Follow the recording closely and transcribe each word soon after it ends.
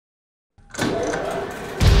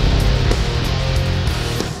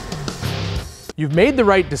You've made the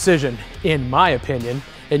right decision, in my opinion,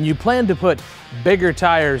 and you plan to put bigger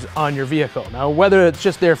tires on your vehicle. Now, whether it's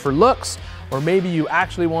just there for looks, or maybe you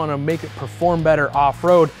actually want to make it perform better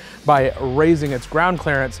off-road by raising its ground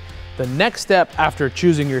clearance, the next step after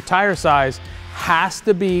choosing your tire size has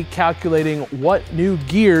to be calculating what new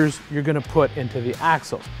gears you're going to put into the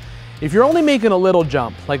axles. If you're only making a little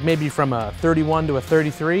jump, like maybe from a 31 to a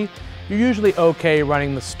 33, you're usually okay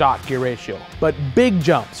running the stock gear ratio. But big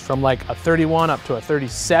jumps from like a 31 up to a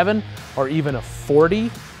 37 or even a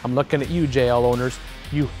 40, I'm looking at you JL owners,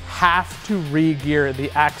 you have to re-gear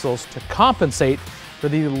the axles to compensate for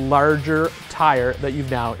the larger tire that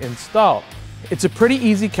you've now installed. It's a pretty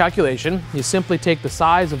easy calculation. You simply take the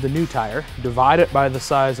size of the new tire, divide it by the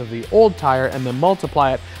size of the old tire, and then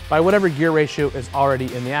multiply it by whatever gear ratio is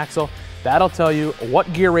already in the axle. That'll tell you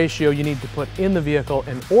what gear ratio you need to put in the vehicle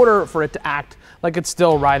in order for it to act like it's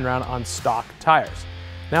still riding around on stock tires.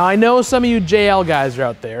 Now, I know some of you JL guys are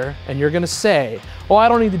out there and you're gonna say, oh, I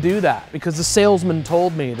don't need to do that because the salesman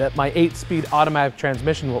told me that my 8-speed automatic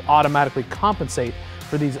transmission will automatically compensate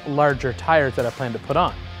for these larger tires that I plan to put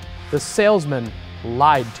on. The salesman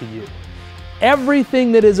lied to you.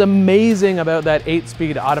 Everything that is amazing about that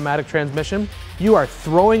 8-speed automatic transmission, you are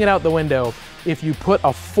throwing it out the window if you put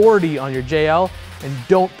a 40 on your JL and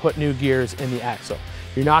don't put new gears in the axle.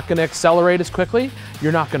 You're not gonna accelerate as quickly,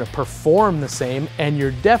 you're not gonna perform the same, and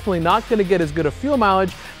you're definitely not gonna get as good a fuel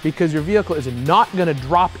mileage because your vehicle is not gonna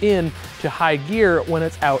drop in to high gear when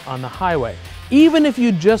it's out on the highway. Even if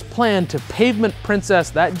you just plan to pavement princess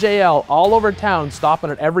that JL all over town,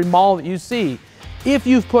 stopping at every mall that you see, if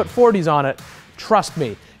you've put 40s on it, trust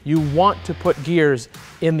me, you want to put gears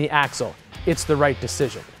in the axle. It's the right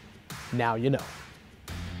decision. Now you know.